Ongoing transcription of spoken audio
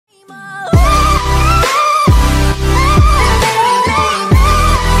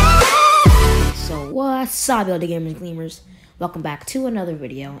up, LD Gamers and Gleamers? Welcome back to another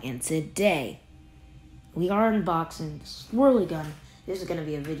video, and today we are unboxing the Swirly gun. This is gonna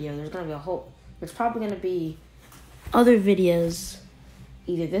be a video. There's probably gonna be other videos.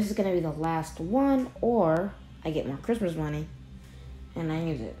 Either this is gonna be the last one, or I get more Christmas money and I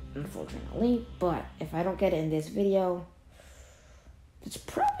use it, unfortunately. But if I don't get it in this video, it's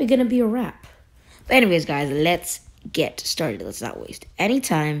probably gonna be a wrap. But anyways, guys, let's get started. Let's not waste any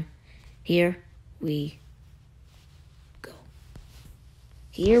time. Here we go.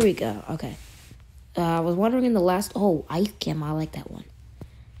 Here we go. Okay. I was wondering in the last... Oh, ice cam. I like that one.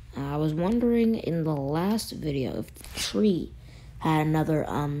 I was wondering in the last video if the tree had another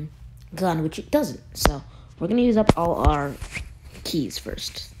gun, which it doesn't. So we're going to use up all our keys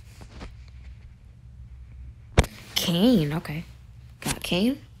first. Cane. Okay. Got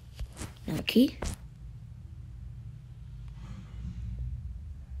cane. Another key.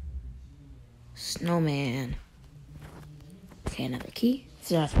 Snowman. Okay, another key.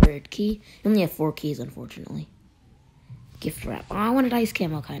 This is our third key. We only have 4 keys, unfortunately. Gift wrap. Oh, I wanted ice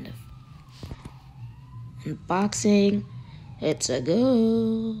camo, kind of. Unboxing. It's a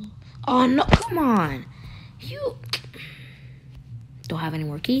go. Oh, no, come on. You don't have any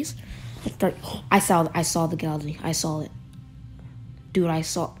more keys? I saw the gallery. I saw it. Dude, I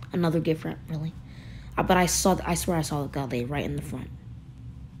saw another gift wrap, really. But I swear I saw the gallery right in the front.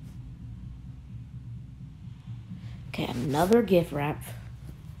 Okay, another gift wrap.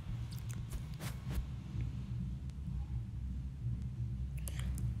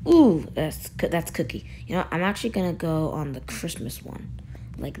 Ooh, that's cookie. You know, I'm actually gonna go on the Christmas one,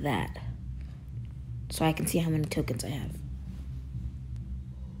 like that, so I can see how many tokens I have.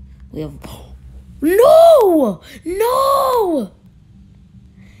 We have... No! No!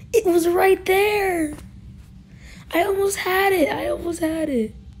 It was right there. I almost had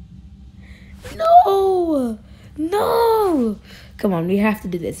it. No! No! Come on, we have to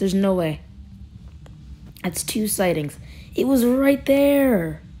do this. There's no way. That's 2 sightings. It was right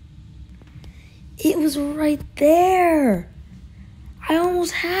there. It was right there. I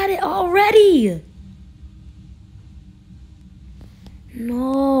almost had it already.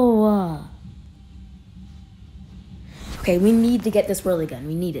 No. Okay, we need to get this Swirly gun.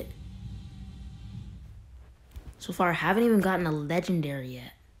 We need it. So far, I haven't even gotten a legendary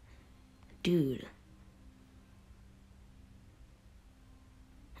yet. Dude.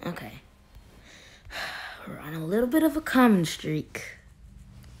 Okay. We're on a little bit of a common streak.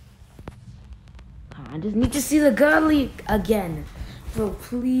 I just need to see the gun leak again. Bro,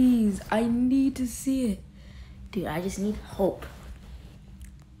 please. I need to see it. Dude, I just need hope.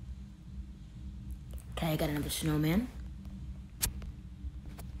 Okay, I got another snowman.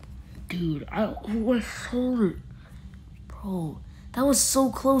 Dude, I sold it. Bro, that was so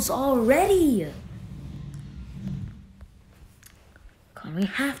close already. Come on, we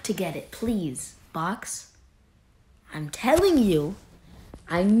have to get it, please. Box. I'm telling you,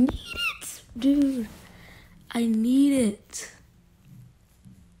 I need it, dude. I need it.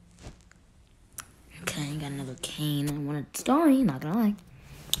 Okay, I got another cane. I wanted story, not gonna lie.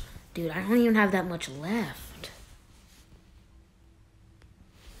 Dude, I don't even have that much left.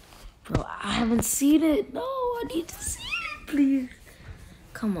 Bro, I haven't seen it. No, I need to see it, please.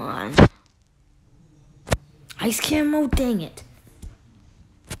 Come on. Ice camo, dang it.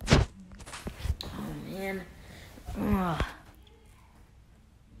 Ugh.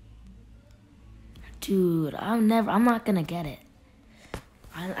 Dude, I'm not gonna get it.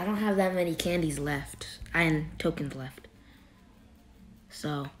 I don't have that many candies left and tokens left.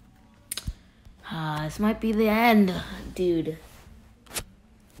 So, this might be the end, dude.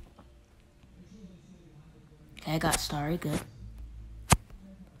 Okay, I got Starry, good.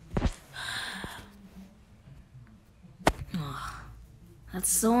 Oh, that's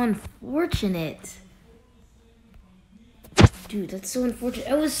so unfortunate. Dude, that's so unfortunate.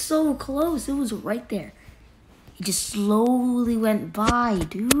 It was so close. It was right there. It just slowly went by,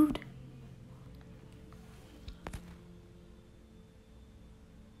 dude.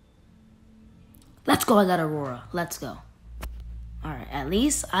 Let's go. I got Aurora. Let's go. All right. At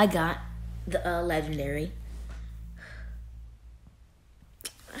least I got the legendary.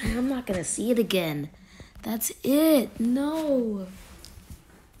 I'm not going to see it again. That's it. No.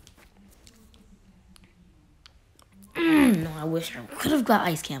 No, I wish I could have got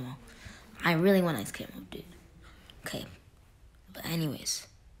ice camo. I really want ice camo, dude. Okay. But anyways.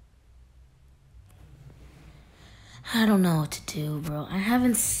 I don't know what to do, bro. I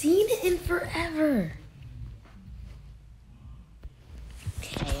haven't seen it in forever.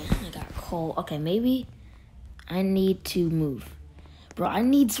 Okay, I got coal. Okay, maybe I need to move. Bro, I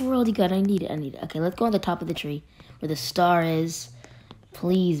need swirly gun. I need it. Okay, let's go on the top of the tree where the star is.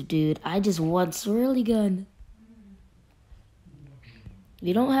 Please, dude. I just want swirly gun.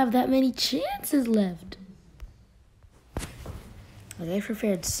 We don't have that many chances left. Like, I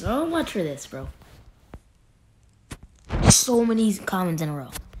prepared so much for this, bro. So many comments in a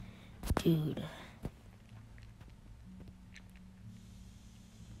row. Dude.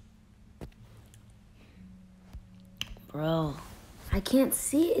 Bro. I can't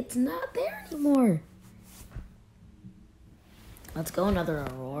see it. It's not there anymore. Let's go another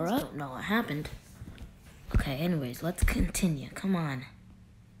Aurora. No, it happened. Okay, anyways, let's continue. Come on.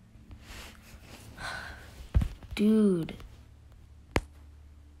 Dude.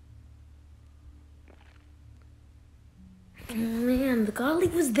 Oh, man, the God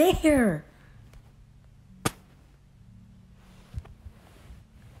League was there.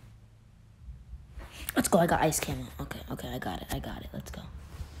 Let's go. I got ice camo. Okay, I got it. Let's go.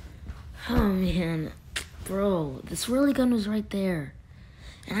 Oh, man. Bro, the swirly gun was right there.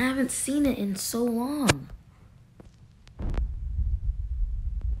 And I haven't seen it in so long.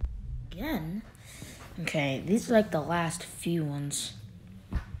 Again? Okay, these are like the last few ones.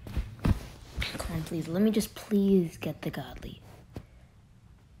 Come on, please. Let me just please get the godly.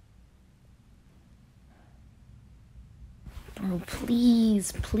 Bro,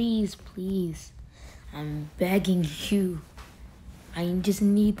 please, please, please. I'm begging you. I just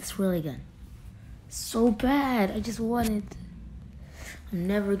need this swirly gun. So bad. I just want it. I'm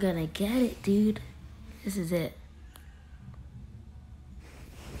never gonna get it, dude. This is it.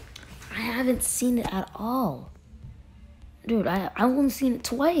 I haven't seen it at all. Dude, I've only seen it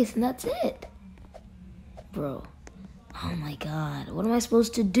twice and that's it. Bro. Oh my god. What am I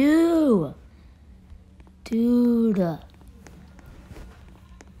supposed to do? Dude.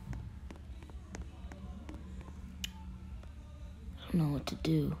 I don't know what to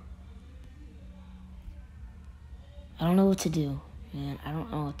do. I don't know what to do, man. I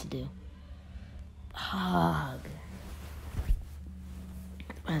don't know what to do. Hog.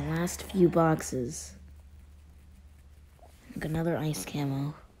 My last few boxes. Like another ice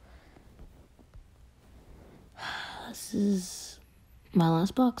camo. This is my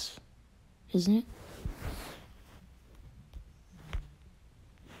last box, isn't it?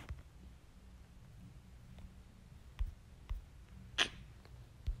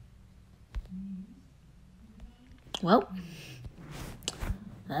 Well,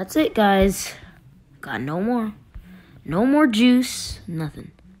 that's it, guys. Got no more. No more juice. Nothing.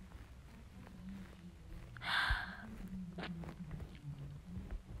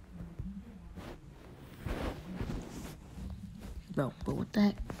 Bro, but what the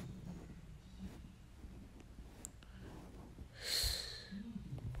heck?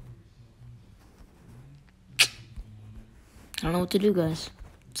 I don't know what to do, guys.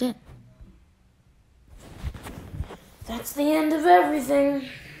 That's it. That's the end of everything.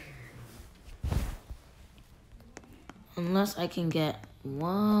 Unless I can get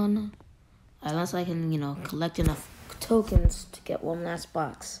one... Unless I can, collect enough tokens to get one last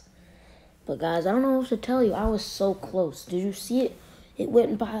box. But guys, I don't know what to tell you. I was so close. Did you see it? It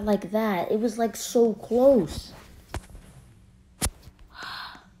went by like that. It was like so close.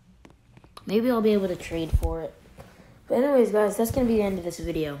 Maybe I'll be able to trade for it. But anyways, guys, that's going to be the end of this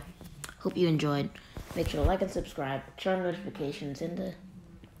video. Hope you enjoyed. Make sure to like and subscribe. Turn on notifications. And,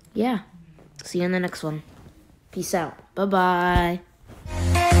 yeah. See you in the next one. Peace out. Bye-bye.